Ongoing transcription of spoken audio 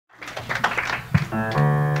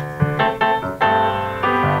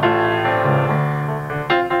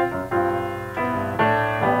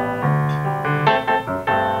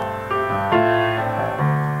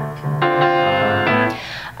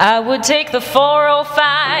I would take the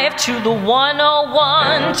 405 to the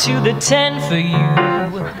 101 to the 10 for you.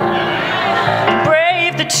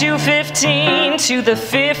 Brave the 215 to the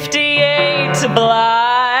 58 to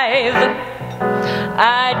Blythe.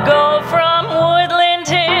 I'd go from Woodland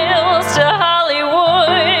Hills to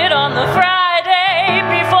Hollywood on the Friday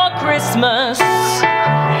before Christmas.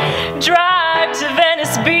 Drive to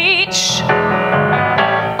Venice Beach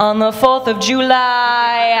on the 4th of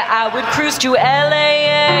July. I would cruise to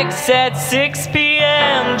LAX at 6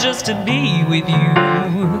 p.m. just to be with you.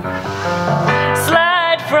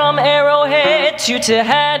 Slide from Arrowhead to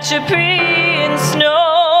Tehachapi in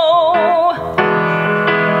snow.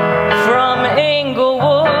 From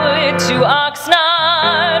Inglewood to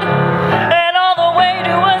Oxnard and all the way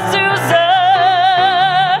to Azusa,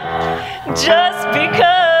 just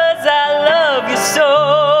because I love you so.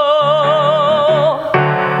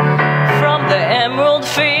 From the emerald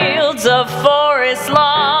fields of Forest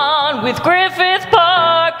Lawn with Griffith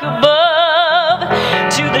Park above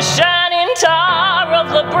to the shining tar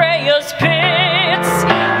of La Brea's pits,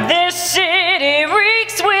 this city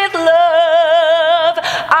reeks with love.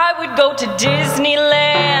 I would go to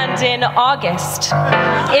Disneyland in August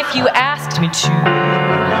if you asked me to,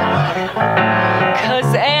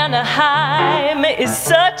 'cause Anaheim is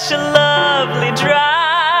such a lovely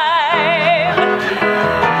drive.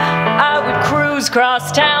 I would cruise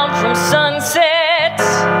cross town from Sunset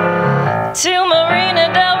to Marina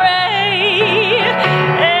Del Rey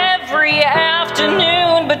every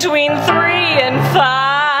afternoon between 3 and 5.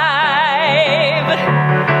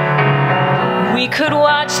 We could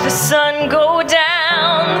watch the sun go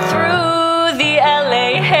down through the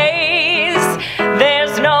LA haze.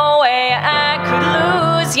 There's no way I could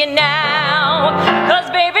lose you now, 'cause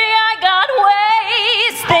baby I got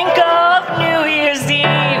ways. Think of New Year's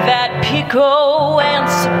Eve at Pico and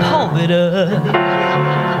Sepulveda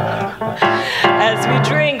as we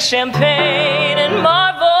drink champagne and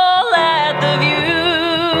marvel at the view.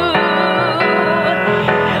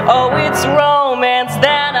 Oh, it's romance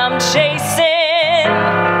that I'm chasing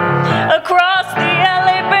across the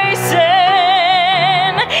LA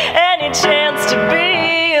basin. Any chance to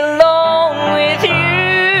be alone with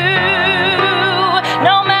you,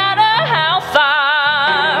 no matter how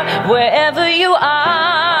far, wherever you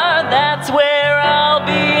are, that's where I'll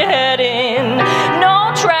be heading.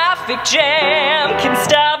 No traffic jam can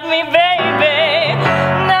stop me, baby,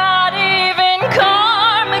 not even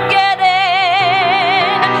Carmageddon.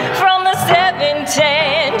 From the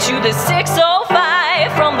 710 to the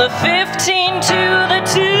 605, from the 15 to the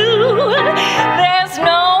 2, there's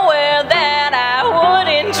nowhere that I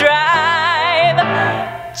wouldn't drive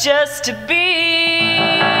just to be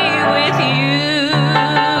with you.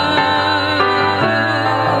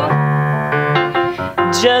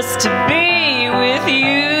 Just to be with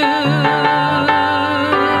you.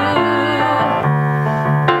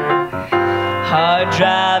 Hard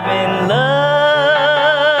driving love.